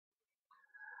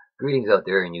Greetings out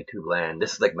there in YouTube land.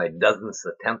 This is like my dozenth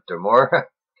attempt or more.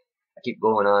 I keep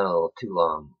going on a little too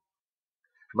long.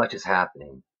 Much is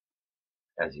happening,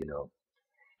 as you know.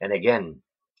 And again,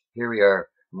 here we are,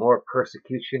 more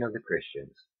persecution of the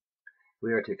Christians.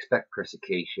 We are to expect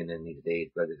persecution in these days,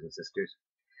 brothers and sisters,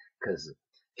 because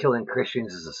killing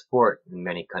Christians is a sport in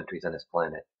many countries on this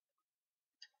planet.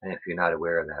 And if you're not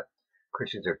aware of that,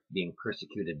 Christians are being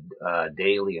persecuted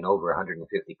daily in over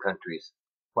 150 countries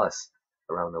plus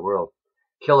around the world,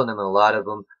 killing them, a lot of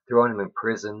them, throwing them in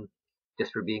prison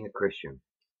just for being a Christian.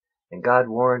 And God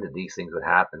warned that these things would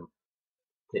happen.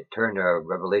 Turn to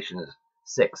Revelation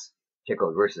 6. Check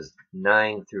out verses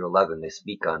 9 through 11. They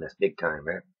speak on this big time,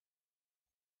 right?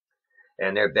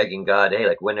 And they're begging God, hey,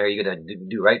 like, when are you going to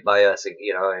do right by us, and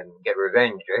get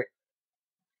revenge, right?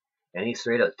 And he's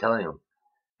straight up telling them,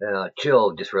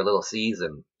 chill just for a little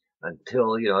season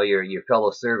until, your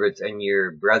fellow servants and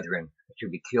your brethren should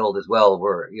be killed as well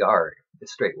were you are.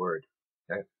 It's a straight word,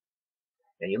 right?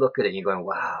 And you look at it and you're going,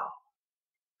 wow,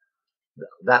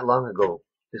 that long ago,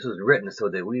 this was written so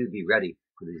that we would be ready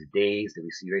for these days that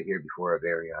we see right here before our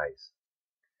very eyes.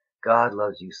 God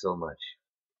loves you so much.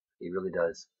 He really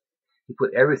does. He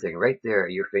put everything right there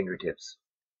at your fingertips.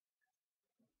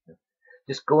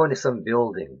 Just go into some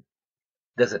building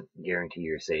doesn't guarantee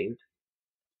you're saved.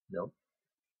 No.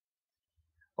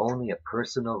 Only a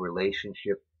personal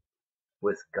relationship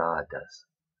with God does.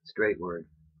 Straight word.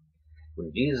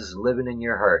 When Jesus is living in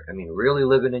your heart, really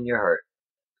living in your heart,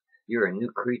 you're a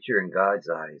new creature in God's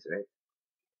eyes, right?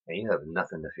 And you have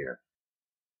nothing to fear.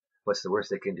 What's the worst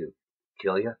they can do?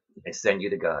 Kill you and send you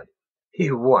to God.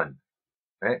 He won,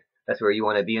 right? That's where you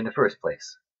want to be in the first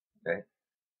place, right?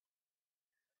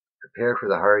 Prepare for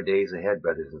the hard days ahead,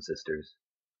 brothers and sisters.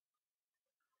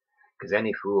 Because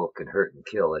any fool can hurt and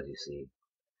kill, as you see.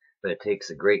 But it takes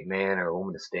a great man or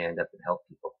woman to stand up and help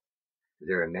people.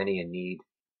 There are many in need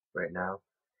right now,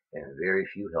 and very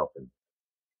few helping.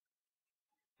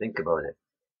 Think about it.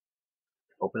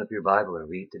 Open up your Bible and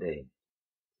read today.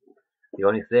 The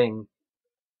only thing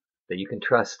that you can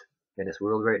trust in this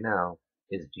world right now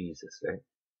is Jesus, right?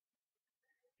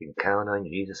 You can count on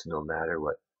Jesus no matter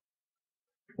what.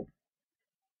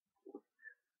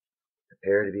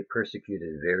 Prepare to be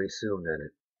persecuted very soon, and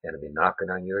it'll be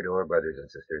knocking on your door, brothers and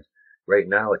sisters. Right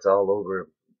now, it's all over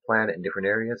the planet in different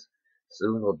areas.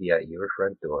 Soon it'll be at your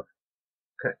front door.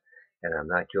 And I'm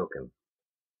not joking.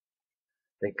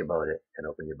 Think about it and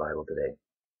open your Bible today.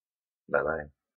 Bye-bye.